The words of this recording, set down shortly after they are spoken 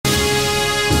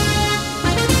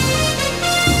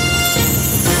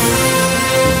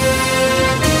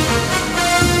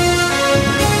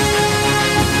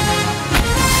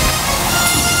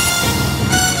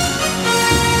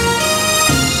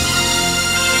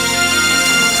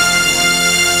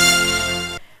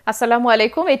আসসালামু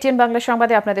আলাইকুম। ATN বাংলা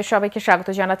সংবাদে আপনাদের সবাইকে স্বাগত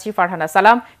জানাচ্ছি। ফারহানা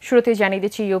সালাম। শুরুতেই জানিয়ে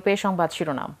দিচ্ছি ইউপি সংবাদ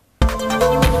শিরোনাম।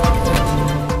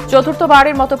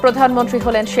 চতুর্থবারের মতো প্রধানমন্ত্রী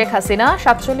হলেন শেখ হাসিনা।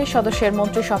 ৪৭ সদস্যের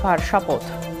মন্ত্রিসভার শপথ।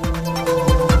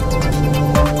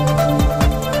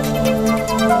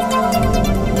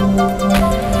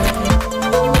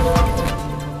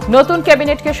 নতুন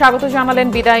ক্যাবিনেটকে স্বাগত জানালেন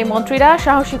বিদায়ী মন্ত্রীরা।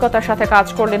 সাহসিকতার সাথে কাজ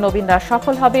করলে নবীনরা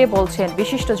সফল হবে বলছেন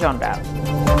বিশিষ্টজনরা।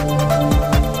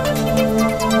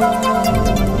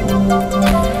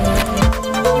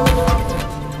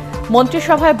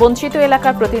 মন্ত্রিসভায় বঞ্চিত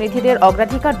এলাকার প্রতিনিধিদের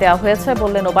অগ্রাধিকার দেওয়া হয়েছে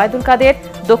বললেন ওবায়দুল কাদের।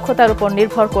 দক্ষতার উপর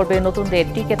নির্ভর করবে নতুনদের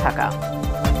টিকে থাকা।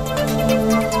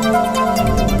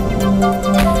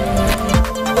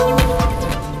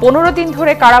 পনেরো দিন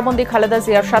ধরে কারাবন্দী খালেদা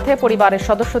জিয়ার সাথে পরিবারের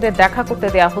সদস্যদের দেখা করতে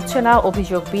দেওয়া হচ্ছে না,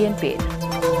 অভিযোগ বিএনপির।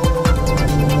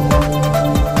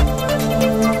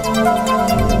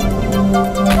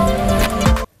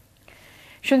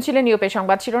 শুনছিলেন ইউপি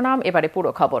সংবাদ শিরোনাম, এবারে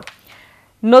পুরো খবর।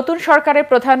 নতুন সরকারের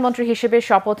প্রধানমন্ত্রী হিসেবে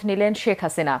শপথ নিলেন শেখ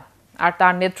হাসিনা, আর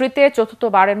তার নেতৃত্বে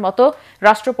চতুর্থবারের মতো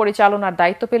রাষ্ট্র পরিচালনার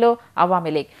দায়িত্ব পেল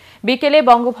আওয়ামী লীগ। বিকেলে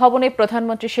বঙ্গভবনে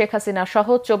প্রধানমন্ত্রী শেখ হাসিনা সহ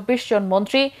 ২৪ জন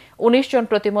মন্ত্রী, ১৯ জন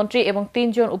প্রতিমন্ত্রী এবং ৩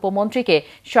 জন উপমন্ত্রীকে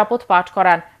শপথ পাঠ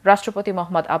করান রাষ্ট্রপতি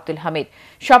মোহাম্মদ আব্দুল হামিদ।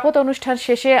 শপথ অনুষ্ঠান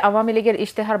শেষে আওয়ামী লীগের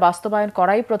ইশতেহার বাস্তবায়ন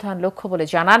করাই প্রধান লক্ষ্য বলে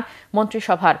জানান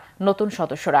মন্ত্রিসভার নতুন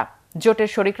সদস্যরা। জোটের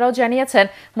শরিকরাও জানিয়েছেন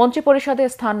মন্ত্রিপরিষদে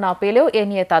স্থান না পেলেও এ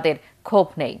নিয়ে তাদের ক্ষোভ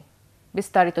নেই।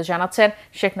 বিস্তারিত জানাচ্ছেন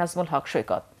শেখ নাজমুল হক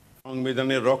সৈকত।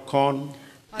 সংবিধানের রক্ষণ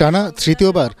টানা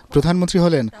তৃতীয়বার প্রধানমন্ত্রী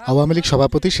হলেন আওয়ামী লীগ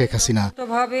সভাপতি শেখ হাসিনা।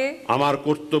 আমার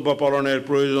কর্তব্য পালনের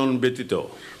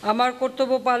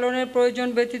প্রয়োজন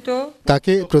ব্যতীত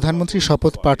তাকে প্রধানমন্ত্রী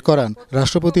শপথ পাঠ করান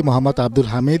রাষ্ট্রপতি মোহাম্মদ আব্দুল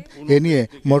হামিদ। এ নিয়ে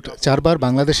মোট ৪ বার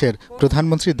বাংলাদেশের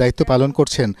প্রধানমন্ত্রীর দায়িত্ব পালন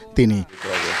করছেন তিনি।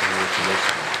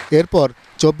 এরপর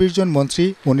 ২৪ জন মন্ত্রী,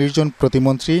 ১৯ জন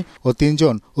প্রতিমন্ত্রী ও ৩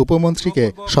 জন উপমন্ত্রীকে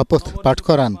শপথ পাঠ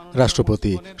করান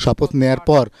রাষ্ট্রপতি। শপথ নেয়ার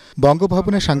পর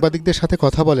বঙ্গভবনে সাংবাদিকদের সাথে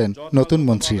কথা বলেন নতুন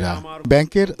মন্ত্রীরা।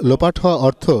 ব্যাংকের লোপাট হওয়া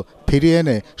অর্থ ফিরিয়ে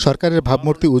এনে সরকারের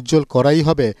ভাবমূর্তি উজ্জ্বল করাই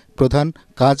হবে প্রধান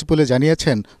কাজ বলে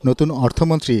জানিয়েছেন নতুন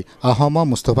অর্থমন্ত্রী আহম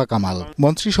মুস্তফা কামাল।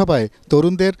 মন্ত্রিসভায়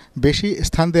তরুণদের বেশি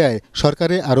স্থান দেয়ায়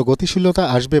সরকারে আরও গতিশীলতা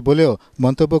আসবে বলেও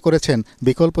মন্তব্য করেছেন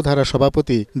বিকল্পধারা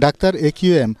সভাপতি ডাক্তার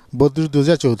AQM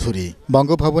বদরুদ্দোজা চৌধুরী।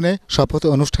 বঙ্গভবনে শপথ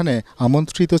অনুষ্ঠানে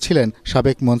আমন্ত্রিত ছিলেন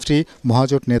সাবেক মন্ত্রী,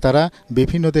 মহাজোট নেতারা,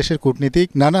 বিভিন্ন দেশের কূটনীতিক,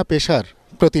 নানা পেশার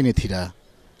প্রতিনিধিরা।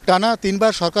 টানা ৩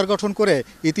 বার সরকার গঠন করে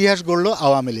ইতিহাস গড়ল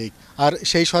আওয়ামী লীগ, আর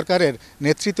সেই সরকারের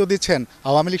নেতৃত্ব দিচ্ছেন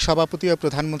আওয়ামী লীগ সভাপতি ও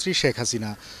প্রধানমন্ত্রী শেখ হাসিনা।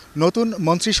 নতুন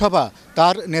মন্ত্রিসভা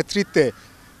তার নেতৃত্বে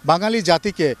বাঙালি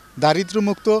জাতিকে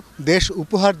দারিদ্র্যমুক্ত দেশ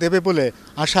উপহার দেবে বলে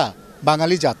আশা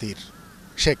বাঙালি জাতির।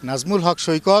 শেখ নাজমুল হক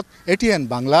সৈকত, ATN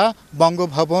বাংলা,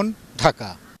 বঙ্গভবন,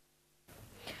 ঢাকা।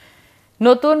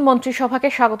 নতুন মন্ত্রিসভাকে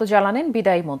স্বাগত জানালেন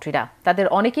বিদায়ী মন্ত্রীরা। তাদের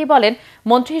অনেকেই বলেন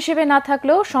মন্ত্রী হিসেবে না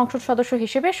থাকলেও সংসদ সদস্য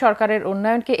হিসেবে সরকারের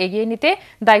উন্নয়নকে এগিয়ে নিতে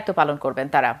দায়িত্ব পালন করবেন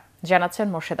তারা, জানাচ্ছেন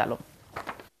মোর্শেদ আলম।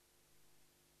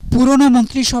 পুরনো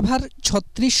মন্ত্রিসভার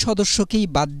 ৩৬ সদস্যকেই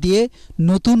বাদ দিয়ে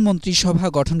নতুন মন্ত্রিসভা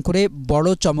গঠন করে বড়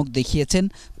চমক দেখিয়েছেন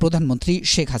প্রধানমন্ত্রী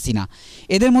শেখ হাসিনা।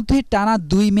 এদের মধ্যে টানা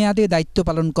 ২ মেয়াদে দায়িত্ব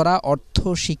পালন করা অর্থ,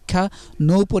 শিক্ষা,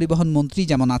 নৌ পরিবহন মন্ত্রী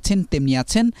যেমন আছেন, তেমনি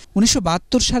আছেন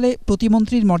 ১৯৭২ সালে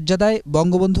প্রতিমন্ত্রীর মর্যাদায়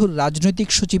বঙ্গবন্ধুর রাজনৈতিক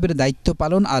সচিবের দায়িত্ব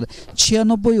পালন আর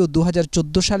 ৯৬ ও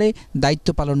 ২০১৪ সালে দায়িত্ব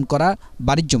পালন করা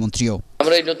বাণিজ্যমন্ত্রীও।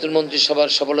 আমরা এই নতুন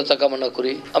মন্ত্রিসভার সফলতা কামনা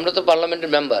করি। আমরা তো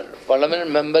পার্লামেন্টের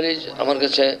মেম্বারই আমার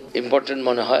কাছে ইম্পর্টেন্ট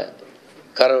মনে হয়,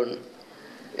 কারণ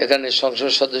এখানে সংসদ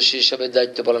সদস্য হিসেবে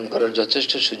দায়িত্ব পালন করার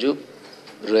যথেষ্ট সুযোগ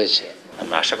রয়েছে।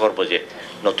 আমরা আশা করব যে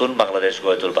নতুন বাংলাদেশ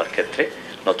গড়ে তোলবার ক্ষেত্রে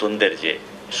নতুনদের যে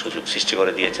সুযোগ সৃষ্টি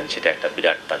করে দিয়েছেন সেটা একটা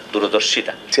বিরাট তার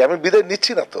দূরদর্শিতা। আমি বিদায়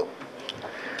নিচ্ছি না, তো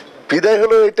বিদায়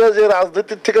হলো এটা যে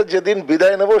রাজনীতির থেকে যেদিন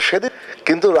বিদায় নেব সেদিন,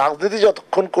 কিন্তু রাজনীতি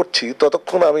যতক্ষণ করছি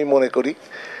ততক্ষণ আমি মনে করি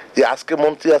যে আজকে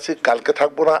মন্ত্রী আছি, কালকে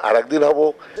থাকবো না, আর একদিন হব।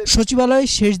 সচিবালয়ে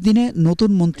শেষ দিনে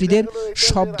নতুন মন্ত্রীদের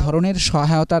সব ধরনের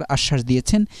সহায়তার আশ্বাস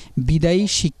দিয়েছেন বিদায়ী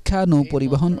শিক্ষা, নৌ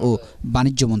পরিবহন ও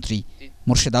বাণিজ্য মন্ত্রী।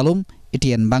 মোর্শেদ আলম,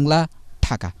 ATN বাংলা,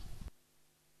 ঢাকা।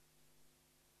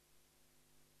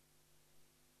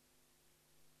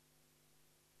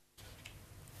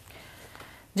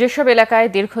 যেসব এলাকায়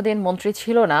দীর্ঘদিন মন্ত্রী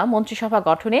ছিল না, মন্ত্রিসভা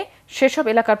গঠনে সেসব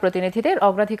এলাকার প্রতিনিধিদের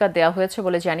অগ্রাধিকার দেওয়া হয়েছে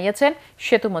বলে জানিয়েছেন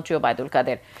সেতুমন্ত্রী ওবায়দুল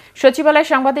কাদের। সচিবালয়ে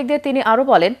সাংবাদিকদের তিনি আরও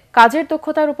বলেন, কাজের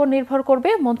দক্ষতার উপর নির্ভর করবে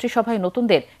মন্ত্রিসভায়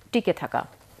নতুনদের টিকে থাকা।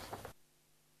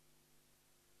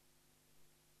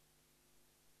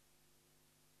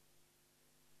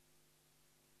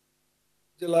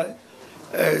 জেলায়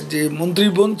যে মন্ত্রী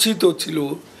বঞ্চিত ছিল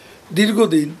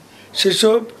দীর্ঘদিন,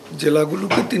 সেসব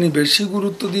জেলাগুলোকে তিনি বেশি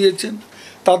গুরুত্ব দিয়েছেন,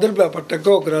 তাদের ব্যাপারটাকে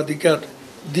অগ্রাধিকার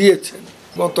দিয়েছেন।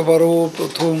 গতবারও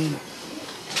প্রথম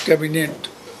ক্যাবিনেট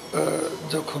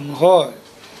যখন হয়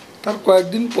তার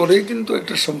কয়েকদিন পরেই কিন্তু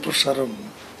একটা সম্প্রসারণ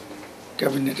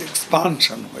ক্যাবিনেট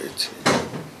এক্সপানশন হয়েছে।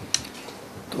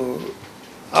 তো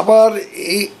আবার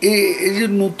এই যে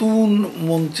নতুন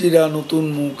মন্ত্রীরা নতুন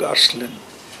মুখ আসলেন,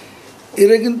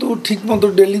 এরা কিন্তু ঠিকমতো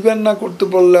ডেলিভার না করতে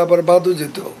পারলে আবার বাদও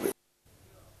যেতে হবে।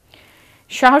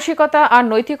 সাহসিকতা আর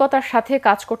নৈতিকতার সাথে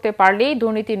কাজ করতে পারলেই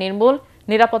দুর্নীতি নির্মূল,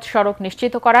 নিরাপদ সড়ক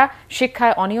নিশ্চিত করা,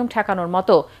 শিক্ষায় অনিয়ম ঠেকানোর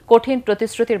মতো কঠিন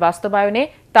প্রতিশ্রুতির বাস্তবায়নে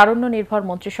তারুণ্য নির্ভর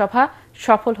মন্ত্রিসভা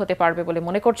সফল হতে পারবে বলে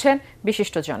মনে করছেন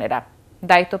বিশিষ্টজনেরা।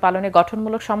 দায়িত্ব পালনে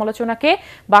গঠনমূলক সমালোচনাকে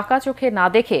বাঁকা চোখে না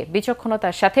দেখে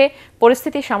বিচক্ষণতার সাথে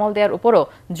পরিস্থিতি সামাল দেওয়ার উপরও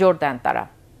জোর দেন তারা।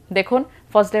 দেখুন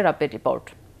ফজলের আপডেট রিপোর্ট।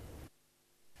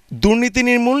 দুর্নীতি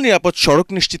নির্মূল, নিরাপদ সড়ক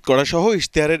নিশ্চিত করা সহ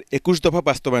ইশতেহারের ২১ দফা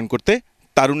বাস্তবায়ন করতে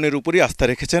তারুণ্যের উপরই আস্থা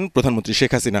রেখেছেন প্রধানমন্ত্রী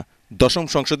শেখ হাসিনা। দশম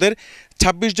সংসদের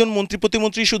 ২৬ জন মন্ত্রী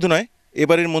প্রতিমন্ত্রী শুধু নয়,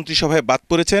 এবারের মন্ত্রিসভায় বাদ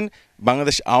পড়েছেন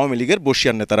বাংলাদেশ আওয়ামী লীগের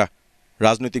বর্ষিয়ান নেতারা।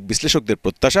 রাজনৈতিক বিশ্লেষকদের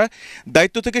প্রত্যাশা,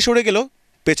 দায়িত্ব থেকে সরে গেল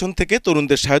পেছন থেকে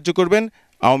তরুণদের সাহায্য করবেন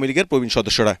আওয়ামী লীগের প্রবীণ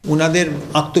সদস্যরা। ওনাদের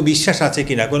আত্মবিশ্বাস আছে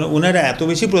কিনা, কারণ ওনারা এত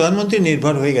বেশি প্রধানমন্ত্রী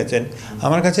নির্ভর হয়ে গেছেন,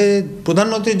 আমার কাছে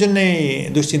প্রধানমন্ত্রীর জন্যই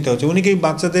দুশ্চিন্তা হচ্ছে। উনি কি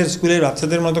বাচ্চাদের স্কুলের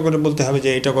বাচ্চাদের মতো করে বলতে হবে যে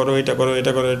এটা করো, এটা করো,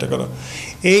 এটা করো, এটা করো,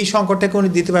 এই সংকটটাকে উনি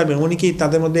দিতে পারবেন? উনি কি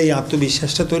তাদের মধ্যে এই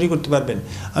আত্মবিশ্বাসটা তৈরি করতে পারবেন?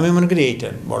 আমি মনে করি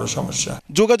এইটার বড় সমস্যা।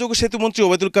 যোগাযোগ সেতুমন্ত্রী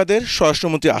ওবায়দুল কাদের,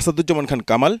 স্বরাষ্ট্রমন্ত্রী আসাদুজ্জামান খান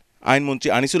কামাল, আইনমন্ত্রী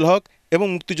আনিসুল হক এবং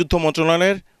মুক্তিযুদ্ধ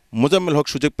মন্ত্রণালয়ের মোজাম্মেল হক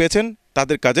সুযোগ পেয়েছেন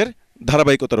তাদের কাজের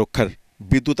ধারাবাহিকতা রক্ষার।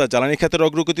 বিদ্যুৎ আর জ্বালানি খাতের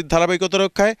অগ্রগতির ধারাবাহিকতা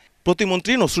রক্ষায়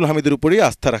প্রতিমন্ত্রী নসরুল হামিদের উপরই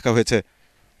আস্থা রাখা হয়েছে।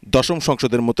 দশম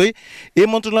সংসদের মতোই এ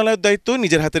মন্ত্রণালয়ের দায়িত্ব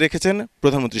নিজের হাতে রেখেছেন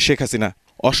প্রধানমন্ত্রী শেখ হাসিনা।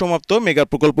 অসমাপ্ত মেগা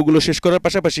প্রকল্পগুলো শেষ করার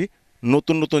পাশাপাশি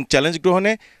নতুন নতুন চ্যালেঞ্জ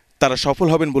গ্রহণে তারা সফল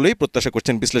হবেন বলেই প্রত্যাশা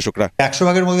করছেন বিশ্লেষকরা। ১০০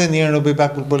 ভাগের মধ্যে ৯৯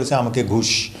 ভাগ বলেছে আমাকে ঘুষ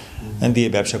দিয়ে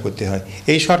ব্যবসা করতে হয়।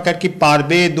 এই সরকার কি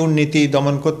পারবে দুর্নীতি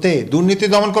দমন করতে? দুর্নীতি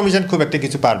দমন কমিশন খুব একটা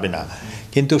কিছু পারবে না,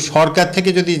 কিন্তু সরকার থেকে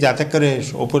যদি যাতে করে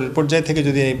ওপরের পর্যায় থেকে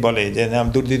যদি বলে যে না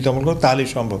দুর্নীতি দমন করো, তাহলেই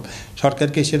সম্ভব। সরকার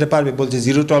কি সেটা পারবে? বলছে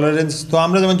জিরো টলারেন্স। তো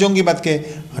আমরা যেমন জঙ্গিবাদকে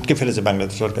আটকে ফেলেছে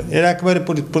বাংলাদেশ সরকার, এরা একেবারে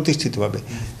প্রতিষ্ঠিতভাবে।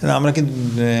 আমরা কি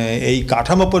এই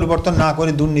কাঠামো পরিবর্তন না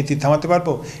করে দুর্নীতি থামাতে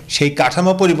পারবো? সেই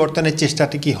কাঠামো পরিবর্তনের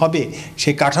চেষ্টাটি কি হবে?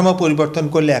 সেই কাঠামো পরিবর্তন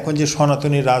করলে এখন যে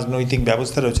সনাতনী রাজনৈতিক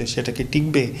ব্যবস্থা রয়েছে সেটা কি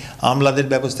টিকবে? আমলাদের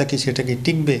ব্যবস্থা কি সেটা কি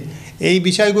টিকবে? এই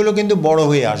বিষয়গুলো কিন্তু বড়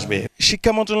হয়ে আসবে।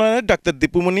 শিক্ষা মন্ত্রণালয়ের ডাক্তার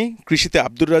দীপুমণি, কৃষিতে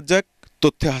আব্দুর রাজ্জাক,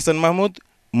 তথ্যে হাসান মাহমুদ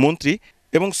মন্ত্রী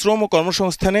এবং শ্রম ও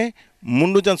কর্মসংস্থানে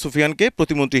মুন্নুজান সুফিয়ানকে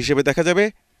প্রতিমন্ত্রী হিসেবে দেখা যাবে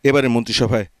এবারের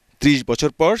মন্ত্রিসভায়। ৩০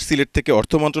 বছর পর সিলেট থেকে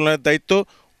অর্থ মন্ত্রণালয়ের দায়িত্ব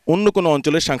অন্য কোনো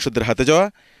অঞ্চলের সাংসদের হাতে যাওয়া,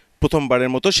 প্রথমবারের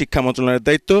মতো শিক্ষা মন্ত্রণালয়ের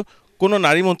দায়িত্ব কোনো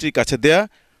নারী মন্ত্রীর কাছে দেয়া,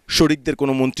 শরিকদের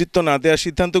কোনো মন্ত্রিত্ব না দেওয়ার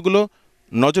সিদ্ধান্তগুলো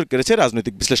নজর কেড়েছে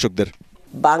রাজনৈতিক বিশ্লেষকদের।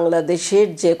 বাংলাদেশের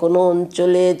যে কোনো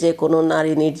অঞ্চলে যে কোনো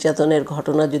নারী নির্যাতনের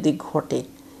ঘটনা যদি ঘটে,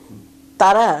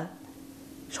 তারা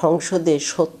সংসদে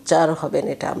সোচ্চার হবেন,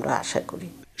 এটা আমরা আশা করি।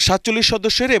 ৪৭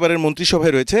 সদস্যের এবারের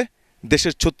মন্ত্রিসভায় রয়েছে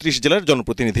দেশের ৩৬ জেলার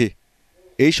জনপ্রতিনিধি।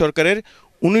 এই সরকারের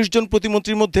 ১৯ জন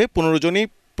প্রতিমন্ত্রীর মধ্যে ১৫ জনই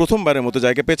প্রথমবারের মতো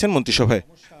জায়গা পেয়েছেন মন্ত্রিসভায়।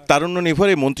 তারুণ্য নির্ভর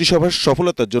এই মন্ত্রিসভার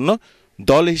সফলতার জন্য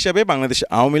দল হিসাবে বাংলাদেশ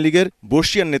আওয়ামী লীগের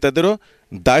বর্ষিয়ান নেতাদেরও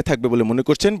দায় থাকবে বলে মনে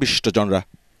করছেন বিশিষ্টজনরা।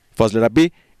 ফজলে রাব্বি,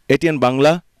 ATN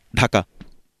বাংলা, ঢাকা।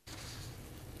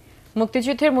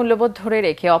 মুক্তিযুদ্ধের মূল্যবোধ ধরে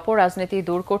রেখে অপরাজনীতি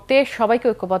দূর করতে সবাইকে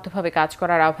ঐক্যবদ্ধভাবে কাজ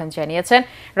করার আহ্বান জানিয়েছেন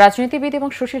রাজনীতিবিদ এবং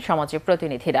সুশীল সমাজের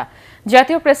প্রতিনিধিরা।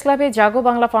 জাতীয় প্রেসক্লাবে জাগো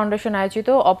বাংলা ফাউন্ডেশন আয়োজিত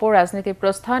অপরাজনীতির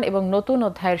প্রস্থান এবং নতুন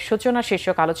অধ্যায়ের সূচনা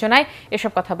শীর্ষক আলোচনায়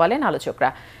এসব কথা বলেন আলোচকরা।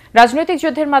 রাজনৈতিক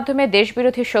যুদ্ধের মাধ্যমে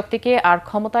দেশবিরোধী শক্তিকে আর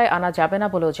ক্ষমতায় আনা যাবে না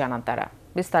বলেও জানান তারা।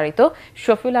 বিস্তারিত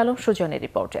শফিউল আলম সুজনের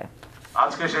রিপোর্টে।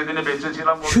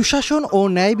 সুশাসন ও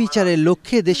ন্যায় বিচারের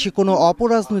লক্ষ্যে দেশে কোনো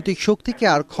অপরাজনৈতিক শক্তিকে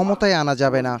আর ক্ষমতায় আনা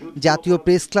যাবে না। জাতীয়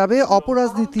প্রেস ক্লাবে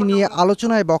অপরাজনীতি নিয়ে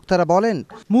আলোচনায় বক্তারা বলেন,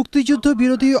 মুক্তিযুদ্ধ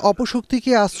বিরোধী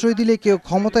অপশক্তিকে আশ্রয় দিলে কেউ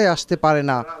ক্ষমতায় আসতে পারে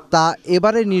না। তা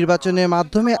এবারের নির্বাচনের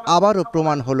মাধ্যমে আবারও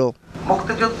প্রমাণ হলো।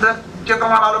 মুক্তিযুদ্ধের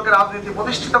চেতনার আলোকে রাজনীতি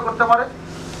প্রতিষ্ঠিত করতে পারে,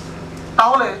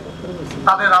 তাহলে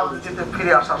তাদের রাজনীতিতে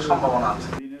ফিরে আসার সম্ভাবনা আছে।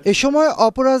 এ সময়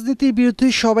অপরাজনীতির বিরুদ্ধে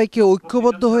সবাইকে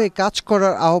ঐক্যবদ্ধ হয়ে কাজ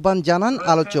করার আহ্বান জানান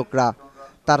আলোচকরা।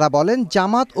 তারা বলেন,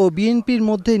 জামাত ও বিএনপির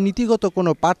মধ্যে নীতিগত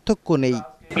কোনো পার্থক্য নেই।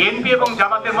 বিএনপি এবং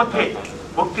জামাতের মধ্যে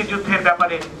মুক্তিযুদ্ধের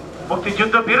ব্যাপারে,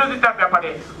 মুক্তিযুদ্ধ বিরোধিতার ব্যাপারে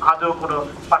আদৌ কোনো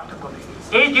পার্থক্য নেই।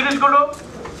 এই জিনিসগুলো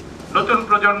নতুন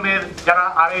প্রজন্মের যারা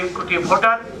 ২.৫ কোটি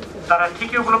ভোটার, তারা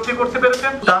ঠিকই উপলব্ধি করতে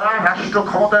পেরেছেন। তারা রাষ্ট্র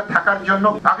ক্ষমতায় থাকার জন্য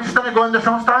পাকিস্তানের গোয়েন্দা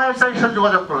সংস্থা আইএসআই সাথে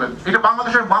যোগাযোগ করলেন। এটা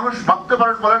বাংলাদেশের মানুষ ভাবতে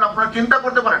পারেন, বলেন, আপনারা চিন্তা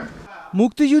করতে পারেন।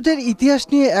 মুক্তিযুদ্ধের ইতিহাস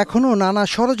নিয়ে এখনও নানা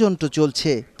ষড়যন্ত্র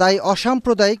চলছে, তাই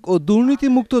অসাম্প্রদায়িক ও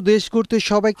দুর্নীতিমুক্ত দেশ গড়তে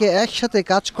সবাইকে একসাথে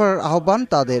কাজ করার আহ্বান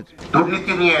তাদের।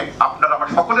 দুর্নীতি নিয়ে আপনার আমার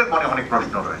সকলের মনে অনেক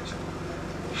প্রশ্ন রয়েছে,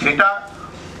 সেটা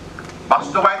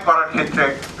বাস্তবায়ন করার ক্ষেত্রে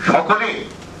সকলেই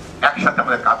একসাথে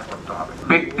আমাদের কাজ করতে হবে।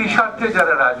 ব্যক্তি স্বার্থে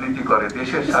যারা রাজনীতি করে,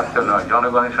 দেশের স্বার্থে নয়,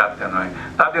 জনগণের স্বার্থে নয়,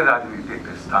 তাদের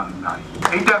রাজনীতিতে স্থান নাই।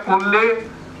 এইটা করলে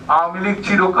আওয়ামী লীগ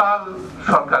চিরকাল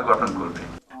সরকার গঠন করবে।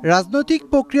 রাজনৈতিক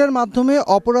প্রক্রিয়ার মাধ্যমে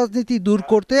অপরাজনীতি দূর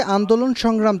করতে আন্দোলন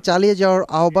সংগ্রাম চালিয়ে যাওয়ার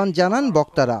আহ্বান জানান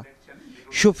বক্তারা।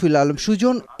 শফিউল আলম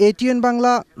সুজন, ATN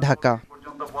বাংলা, ঢাকা।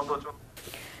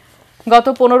 গত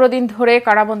 15 দিন ধরে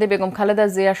কারাবন্দী বেগম খালেদা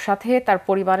জিয়ার সাথে তার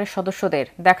পরিবারের সদস্যদের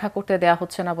দেখা করতে দেয়া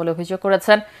হচ্ছে না বলে অভিযোগ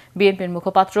করেছেন বিএনপির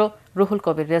মুখপাত্র রুহুল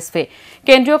কবির রেজভী।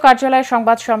 কেন্দ্রীয় কার্যালয়ের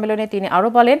সংবাদ সম্মেলনে তিনি আরও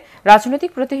বলেন,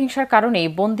 রাজনৈতিক প্রতিহিংসার কারণেই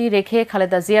বন্দী রেখে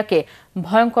খালেদা জিয়াকে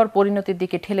ভয়ঙ্কর পরিণতির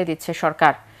দিকে ঠেলে দিচ্ছে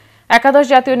সরকার। একাদশ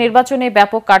জাতীয় নির্বাচনে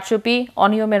ব্যাপক কারচুপি,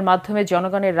 অনিয়মের মাধ্যমে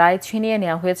জনগণের রায় ছিনিয়ে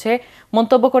নেওয়া হয়েছে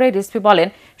মন্তব্য করে রিজভী বলেন,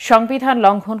 সংবিধান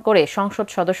লঙ্ঘন করে সংসদ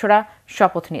সদস্যরা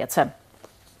শপথ নিয়েছেন।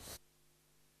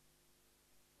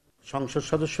 সংসদ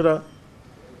সদস্যরা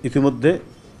ইতিমধ্যে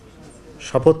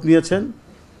শপথ নিয়েছেন।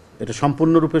 এটা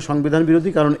সম্পূর্ণরূপে সংবিধান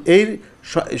বিরোধী, কারণ এই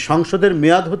সংসদের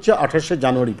মেয়াদ হচ্ছে 28শে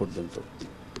জানুয়ারি পর্যন্ত।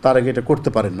 তার আগে এটা করতে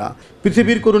পারেন না।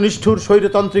 পৃথিবীর কোনো নিষ্ঠুর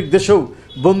স্বৈরতান্ত্রিক দেশেও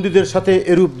বন্দীদের সাথে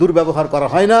এরূপ দুর্ব্যবহার করা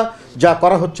হয় না, যা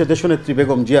করা হচ্ছে দেশনেত্রী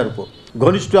বেগম জিয়ার উপর।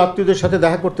 ঘনিষ্ঠ আত্মীয়দের সাথে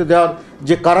দেখা করতে দেওয়ার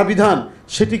যে কারাবিধান,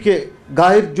 সেটিকে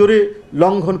গায়ের জোরে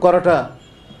লঙ্ঘন করাটা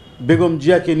বেগম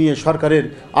জিয়াকে নিয়ে সরকারের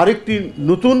আরেকটি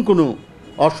নতুন কোনো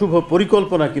অশুভ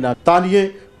পরিকল্পনা কিনা তা নিয়ে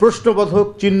প্রশ্নবোধক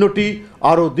চিহ্নটি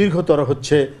আরও দীর্ঘতর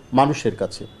হচ্ছে মানুষের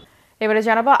কাছে। এবারে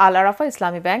জানাবো আল আরাফা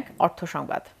ইসলামী ব্যাংক অর্থ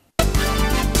সংবাদ।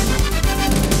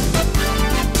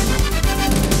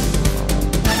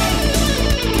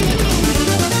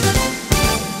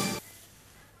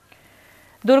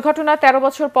 দুর্ঘটনা 13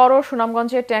 বছর পরও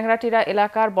সুনামগঞ্জের ট্যাংরাটিরা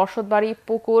এলাকার বসতবাড়ি,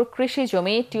 পুকুর, কৃষি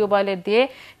জমি টিউবওয়েলের দিয়ে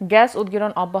গ্যাস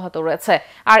উৎগীরণ অব্যাহত রয়েছে।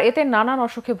 আর এতে নানান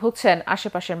অসুখে ভুগছেন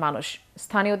আশেপাশের মানুষ।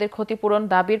 স্থানীয়দের ক্ষতিপূরণ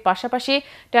দাবির পাশাপাশি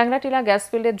ট্যাংরাটিলা গ্যাস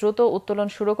ফিল্ডে দ্রুত উত্তোলন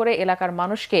শুরু করে এলাকার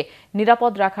মানুষকে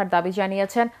নিরাপদ রাখার দাবি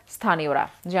জানিয়েছেন স্থানীয়রা,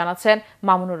 জানাচ্ছেন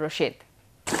মামুনুর রশিদ।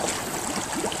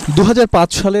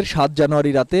 2005 সালের 7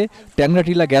 জানুয়ারি রাতে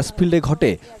ট্যাংরাটিলা গ্যাস ফিল্ডে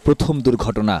ঘটে প্রথম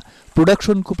দুর্ঘটনা।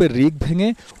 প্রোডাকশন কূপের রিগ ভেঙে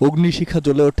অগ্নিশিখা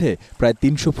জ্বলে ওঠে প্রায়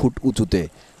 300 ফুট উঁচুতে।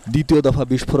 দ্বিতীয় দফা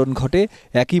বিস্ফোরণ ঘটে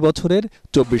একই বছরের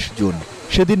 24 জুন।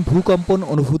 সেদিন ভূকম্পন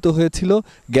অনুভূত হয়েছিল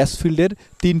গ্যাস ফিল্ডের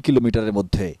 3 কিলোমিটারের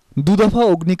মধ্যে। দুদফা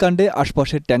অগ্নিকাণ্ডে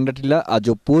আশপাশের ট্যাংরাটিলা,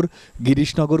 আজবপুর,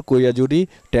 গিরিশনগর, কৈয়াজুড়ি,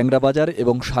 ট্যাংরাবাজার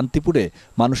এবং শান্তিপুরে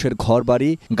মানুষের ঘরবাড়ি,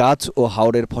 গাছ ও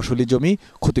হাওরের ফসলি জমি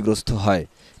ক্ষতিগ্রস্ত হয়।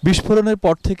 বিস্ফোরণের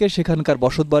পর থেকে সেখানকার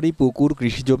বসতবাড়ি, পুকুর,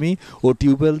 কৃষিজমি ও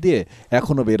টিউবওয়েল দিয়ে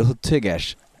এখনো বের হচ্ছে গ্যাস।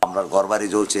 আমরা ঘরবাড়ি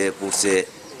জ্বলছে, পুড়ছে,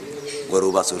 গরু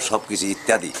বাছুর সবকিছু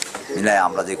ইত্যাদি মিলায়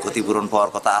আমরা যে ক্ষতিপূরণ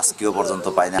পাওয়ার কথা আজকেও পর্যন্ত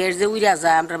পাই না। যে উড়া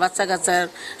যায়, আমরা বাচ্চা কাচ্চার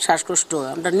শ্বাসকষ্ট,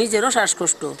 আমরা নিজেরও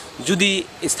শ্বাসকষ্ট। যদি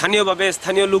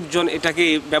স্থানীয় লোকজন এটাকে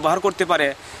ব্যবহার করতে পারে,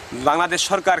 বাংলাদেশ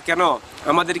সরকার কেন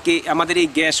আমাদের এই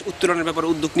গ্যাস উত্তোলনের ব্যাপারে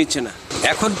উদ্যোগ নিচ্ছে না?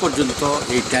 এখন পর্যন্ত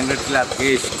এই ট্যাংরাটিলার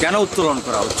গ্যাস কেন উত্তোলন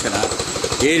করা হচ্ছে না,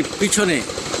 এর পিছনে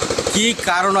কি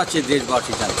কারণ আছে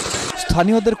দেশবাসী জানতে চায়।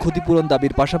 স্থানীয়দের ক্ষতিপূরণ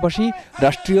দাবির পাশাপাশি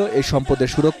রাষ্ট্রীয় এই সম্পদের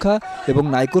সুরক্ষা এবং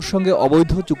নাইকোর সঙ্গে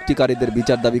অবৈধ চুক্তিকারীদের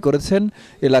বিচার দাবি করেছেন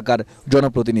এলাকার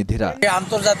জনপ্রতিনিধিরা।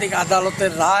 আন্তর্জাতিক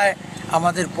আদালতের রায়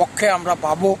আমাদের পক্ষে আমরা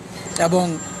পাবো এবং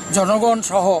জনগণ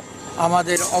সহ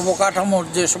আমাদের অবকাঠামোর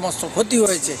যে সমস্ত ক্ষতি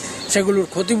হয়েছে সেগুলোর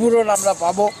ক্ষতিপূরণ আমরা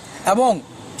পাবো এবং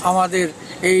আমাদের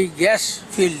এই গ্যাস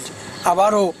ফিল্ড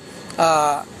আবারও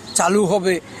চালু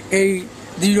হবে, এই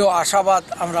দৃঢ় আশাবাদ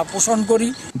আমরা পোষণ করি।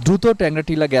 দ্রুত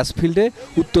ট্যাংরাটিলা গ্যাস ফিল্ডে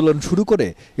উত্তোলন শুরু করে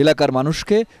এলাকার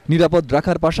মানুষকে নিরাপদ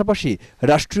রাখার পাশাপাশি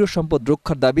রাষ্ট্রীয় সম্পদ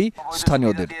রক্ষার দাবি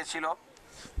স্থানীয়দের।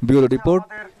 Bureau report,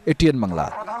 ATN Bangla.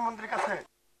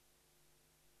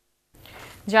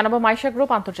 জানাবো মাইশা গ্রুপ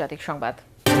আন্তর্জাতিক সংবাদ।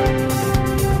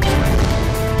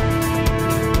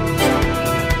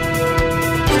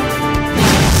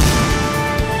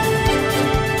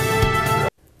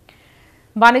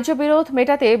 বাণিজ্য বিরোধ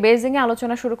মেটাতে বেইজিংয়ে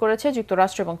আলোচনা শুরু করেছে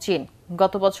যুক্তরাষ্ট্র এবং চীন।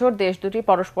 গত বছর দেশ দুটি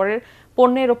পরস্পরের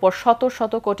পণ্যের ওপর শত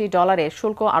শত কোটি ডলারের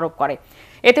শুল্ক আরোপ করে।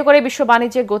 এতে করে বিশ্ব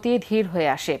বাণিজ্যের গতি ধীর হয়ে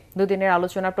আসে। দুদিনের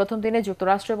আলোচনার প্রথম দিনে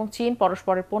যুক্তরাষ্ট্র এবং চীন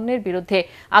পরস্পরের পণ্যের বিরুদ্ধে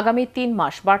আগামী 3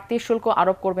 মাস বাড়তি শুল্ক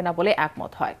আরোপ করবে না বলে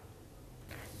একমত হয়।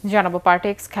 জানাবো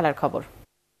পার্টেক্স খেলার খবর।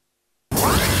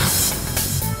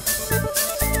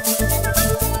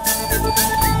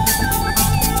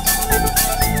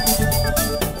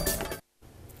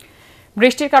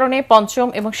 বৃষ্টির কারণে পঞ্চম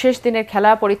এবং শেষ দিনের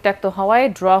খেলা পরিত্যক্ত হওয়ায়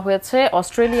ড্র হয়েছে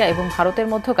অস্ট্রেলিয়া এবং ভারতের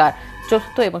মধ্যকার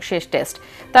চতুর্থ এবং শেষ টেস্ট।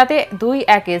 তাতে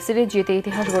 2-1 সিরিজ জিতে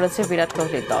ইতিহাস গড়েছে বিরাট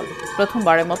কোহলির দল।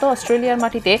 প্রথমবারের মতো অস্ট্রেলিয়ার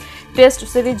মাটিতে টেস্ট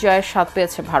সিরিজ জয়ের স্বাদ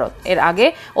পেয়েছে ভারত। এর আগে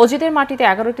অজিতের মাটিতে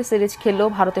 11টি সিরিজ খেললেও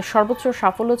ভারতের সর্বোচ্চ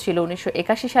সাফল্য ছিল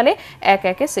 1981 সালে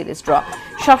 1-1 সিরিজ ড্র।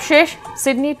 সবশেষ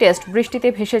সিডনি টেস্ট বৃষ্টিতে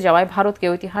ভেসে যাওয়ায় ভারতকে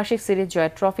ঐতিহাসিক সিরিজ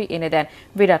জয়ের ট্রফি এনে দেন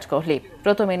বিরাট কোহলি।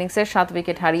 প্রথম ইনিংসে 7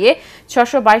 উইকেট হারিয়ে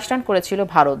 622 রান করেছিল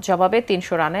ভারত। জবাবে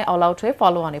 300 রানে অল আউট হয়ে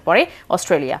ফলো-অনে পড়ে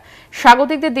অস্ট্রেলিয়া।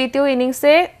 স্বাগতিকদের দ্বিতীয়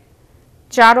ইনিংসে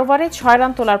 4 ওভারে 6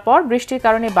 রান তোলার পর বৃষ্টির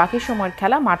কারণে বাকি সময়ের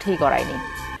খেলা মাঠেই গড়ায়নি।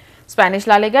 স্প্যানিশ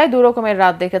লা লিগায় দুই রকমের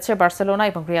রাত দেখেছে বার্সেলোনা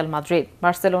এবং রিয়াল মাদ্রিদ।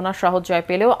 বার্সেলোনা সহজ জয়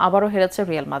পেলেও আবারও হেরেছে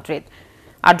রিয়াল মাদ্রিদ,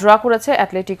 আর ড্র করেছে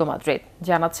অ্যাটলেটিকো মাদ্রিদ,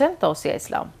 জানাচ্ছেন তৌসিয়া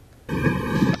ইসলাম।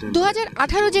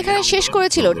 2018 যেখানে শেষ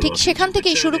করেছিল ঠিক সেখান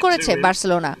থেকেই শুরু করেছে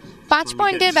বার্সেলোনা। 5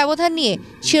 পয়েন্টের ব্যবধান নিয়ে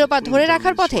শিরোপা ধরে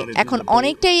রাখার পথে এখন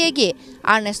অনেকটাই এগিয়ে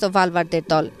আর্নেস্তো ভালভার্দের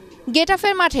দল।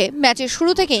 গেটাফের মাঠে ম্যাচের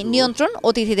শুরু থেকেই নিয়ন্ত্রণ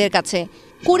অতিথিদের কাছে।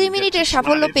 20 মিনিটের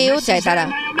সাফল্য পেয়েও যায় তারা।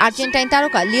 আর্জেন্টাইন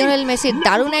তারকা লিওনেল মেসির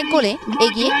দারুণ এক গোলে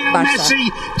এগিয়ে বার্সা।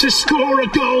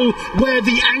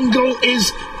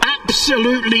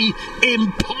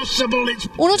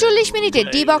 39 মিনিটে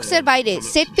ডি বক্সের বাইরে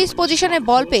সেট পিস পজিশনে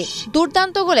বল পেয়ে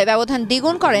দুর্দান্ত গোলে ব্যবধান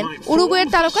দ্বিগুণ করেন উরুগুয়ের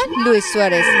তারকা লুইস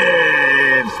সুয়ারেজ।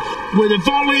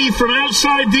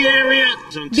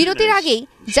 বিরতির আগেই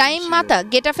জাইম মাতা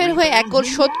গেটাফের হয়ে এক গোল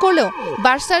শোধ করলেও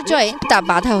বার্সার জয়ে তা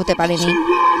বাধা হতে পারেনি।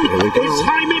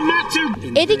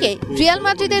 এদিকে রিয়াল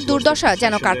মাদ্রিদের দুর্দশা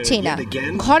যেন কাটছেই না।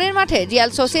 ঘরের মাঠে রিয়াল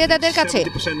সোসিয়েদাদের কাছে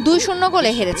 2-0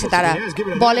 গোলে হেরেছে তারা।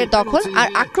 বলের দখল আর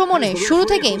আক্রমণে শুরু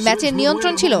থেকেই ম্যাচের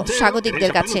নিয়ন্ত্রণ ছিল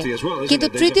স্বাগতিকদের কাছে, কিন্তু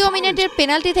তৃতীয় মিনিটের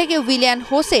পেনাল্টি থেকে উইলিয়ান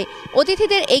হোসে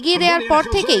অতিথিদের এগিয়ে দেওয়ার পর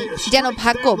থেকেই যেন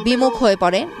ভাগ্য বিমুখ হয়ে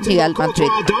পড়ে রিয়াল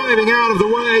মাদ্রিদ।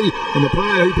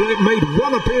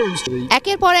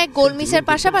 একের পর এক গোল মিসের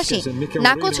পাশাপাশি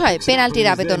নাকচ হয় পেনাল্টির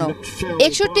আবেদনও।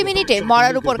 61 মিনিটে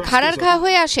মরার উপর খাড়ার ঘা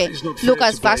হয়ে আসে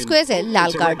লুকাস ভাস্কুয়েজের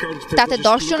লাল কার্ড। তাতে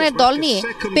 10 জনের দল নিয়ে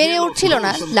পেরে উঠছিল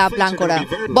না লা ব্লাঙ্কোরা,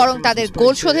 বরং তাদের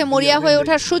গোল শোধে মরিয়া হয়ে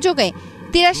ওঠার সুযোগে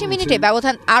 83 মিনিটে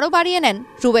ব্যবধান আরও বাড়িয়ে নেন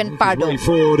রুবেন পার্ডো।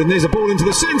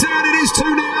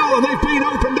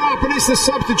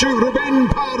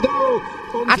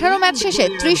 18 ম্যাচ শেষে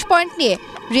 30 পয়েন্ট নিয়ে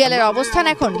রিয়ালের অবস্থান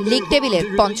এখন লিগ টেবিলের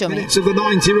পঞ্চমে।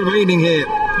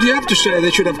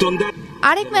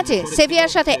 আরেক ম্যাচে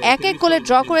সেভিয়ার সাথে 1-1 গোলে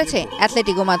ড্র করেছে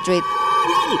অ্যাটলেটিকো মাদ্রিদ।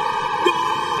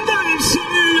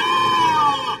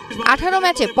 18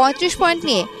 ম্যাচে 35 পয়েন্ট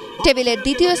নিয়ে টেবিলের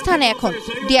দ্বিতীয় স্থানে এখন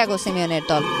ডিয়াগো সিমিওনের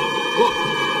দল।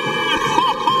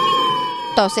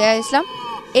 তৌসিয়া ইসলাম,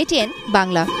 ATN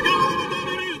বাংলা।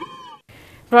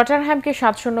 রটারহ্যামকে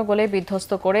 7-0 গোলে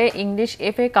বিধ্বস্ত করে ইংলিশ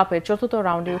FA কাপের চতুর্থ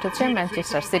রাউন্ডে উঠেছে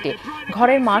ম্যানচেস্টার সিটি।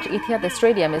 ঘরের মাঠ ইথিহাদ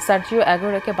স্টেডিয়ামে সার্জিও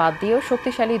অ্যাগুয়েরোকে বাদ দিয়েও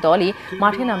শক্তিশালী দলই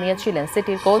মাঠে নামিয়েছিলেন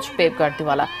সিটির কোচ পেপ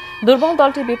গার্দিওলা। দুর্বল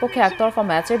দলটির বিপক্ষে একতরফা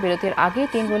ম্যাচে বিরতির আগে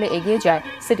 3 গোলে এগিয়ে যায়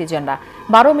সিটিজেনরা।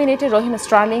 12 মিনিটে রহিম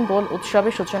স্টার্লিং গোল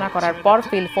উৎসবে সূচনা করার পর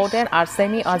ফিল ফোডেন আর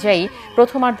সেমি অজাই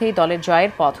প্রথমার্ধেই দলের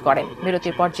জয়ের পথ করেন।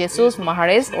 বিরতির পর জেসুস,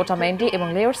 মাহারেজ, ওটামেন্ডি এবং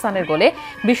লেওরসানের গোলে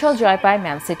বিশাল জয় পায়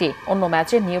ম্যান সিটি। অন্য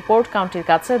ম্যাচে নিউপোর্ট কাউন্টির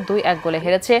কাছে 2-1 গোলে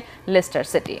হেরেছে লেস্টার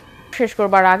সিটি। শেষ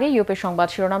করবার আগে ইউপি সংবাদ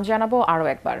শিরোনাম জানাবো আরও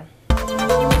একবার।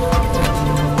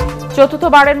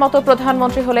 চতুর্থবারের মতো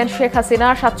প্রধানমন্ত্রী হলেন শেখ হাসিনা।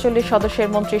 47 সদস্যের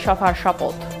মন্ত্রিসভার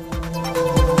শপথ।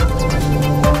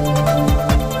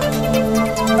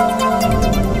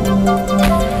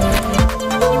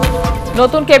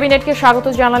 নতুন ক্যাবিনেটকে স্বাগত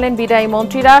জানালেন বিদায়ী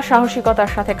মন্ত্রীরা।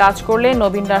 সাহসিকতার সাথে কাজ করলে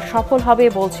নবীনরা সফল হবে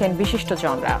বলছেন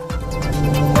বিশিষ্টজনরা।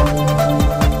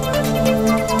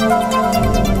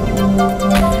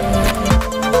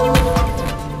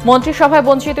 মন্ত্রিসভায়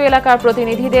বঞ্চিত এলাকার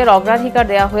প্রতিনিধিদের অগ্রাধিকার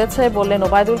দেওয়া হয়েছে বললেন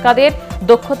ওবায়দুল কাদের।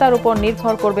 দক্ষতার উপর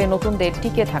নির্ভর করবে নতুনদের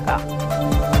টিকে থাকা।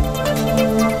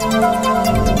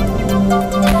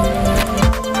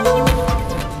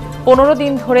 15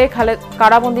 দিন ধরে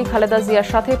কারাবন্দী খালেদা জিয়ার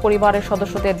সাথে পরিবারের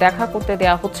সদস্যদের দেখা করতে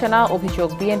দেওয়া হচ্ছে না, অভিযোগ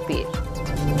বিএনপির।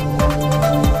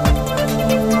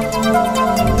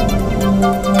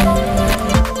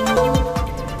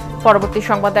 পরবর্তী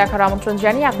সংবাদ দেখার আমন্ত্রণ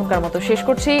জানিয়ে এখনকার মতো শেষ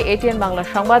করছি। ATN বাংলা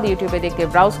সংবাদ ইউটিউবে দেখতে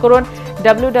ব্রাউজ করুন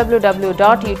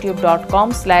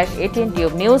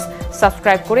www.youtube.com/ATNTubeNews।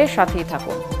 সাবস্ক্রাইব করে সাথেই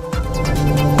থাকুন।